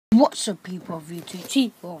What's up, people of YouTube?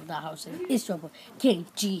 Chief of the house, it's your boy King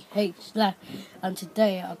GH Live, and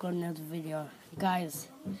today I got another video. Guys,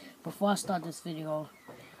 before I start this video,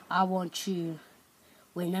 I want you,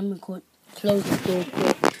 wait, let me close the door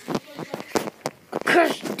quick.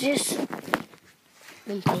 Curse this.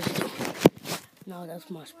 Let me close the door. No,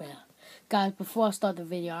 that's much better. Guys, before I start the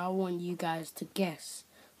video, I want you guys to guess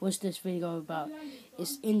what's this video about.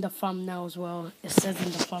 It's in the thumbnail as well. It says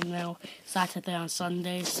in the thumbnail Saturday and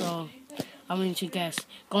Sunday, so I want you to guess.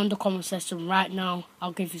 Go in the comment section right now.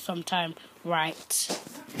 I'll give you some time right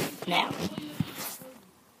now.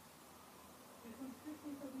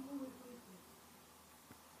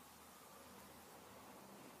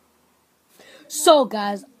 So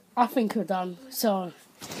guys, I think we're done. So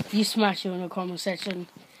you smash it in the comment section.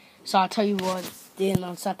 So I'll tell you what's doing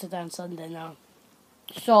on Saturday and Sunday now.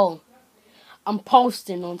 So, I'm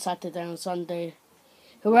posting on Saturday and Sunday.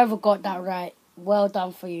 Whoever got that right, well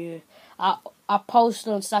done for you. I post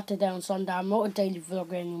on Saturday and Sunday. I'm not a daily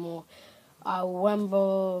vlogger anymore. I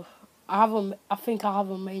think I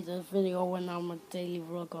haven't made a video when I'm a daily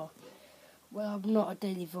vlogger. Well, I'm not a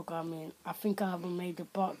daily vlogger, I think I haven't made it.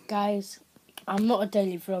 But guys, I'm not a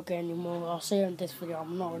daily vlogger anymore. I'll say in this video,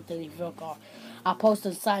 I'm not a daily vlogger. I post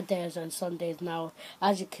on Saturdays and Sundays now.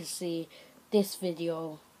 As you can see, this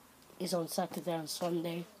video is on Saturday and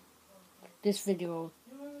Sunday. This video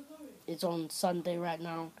is on Sunday right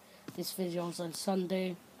now. This video is on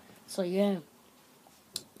Sunday. So yeah,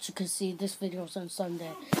 as you can see, this video is on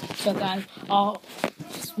Sunday. So guys, I'll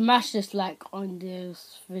smash this like on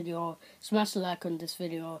this video. Smash the like on this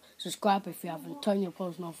video. Subscribe if you haven't. Turn your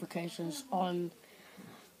post notifications on.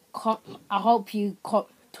 I hope you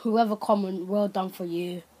whoever comment, well done for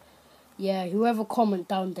you. Yeah, whoever comment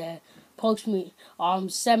down there, post me,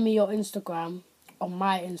 send me your Instagram on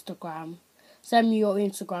my Instagram. Send me your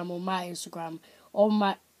Instagram on my Instagram. On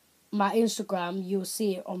my Instagram, you'll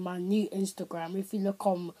see it on my new Instagram. If you look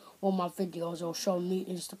on all my videos, it'll show new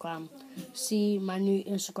Instagram. See my new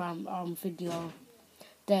Instagram video.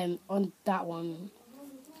 Then on that one,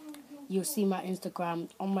 you'll see my Instagram.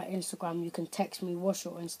 On my Instagram, you can text me what's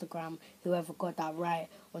your Instagram. Whoever got that right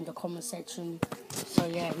on the comment section. So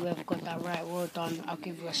yeah, whoever got that right, well done. I'll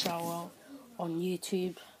give you a shout out on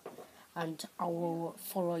YouTube, and I will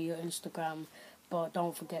follow your Instagram. But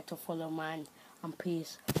don't forget to follow mine. And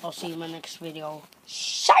peace. I'll see you in my next video.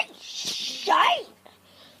 Shite!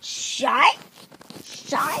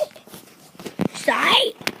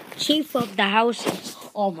 Chief of the house.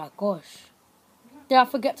 Oh my gosh. Did I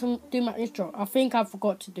forget to do my intro? I think I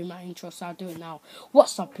forgot to do my intro, so I'll do it now.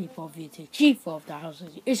 What's up, people of YouTube? Chief of the house.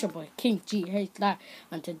 It's your boy, King GH Live,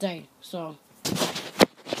 and today, so,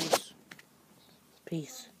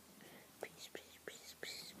 peace.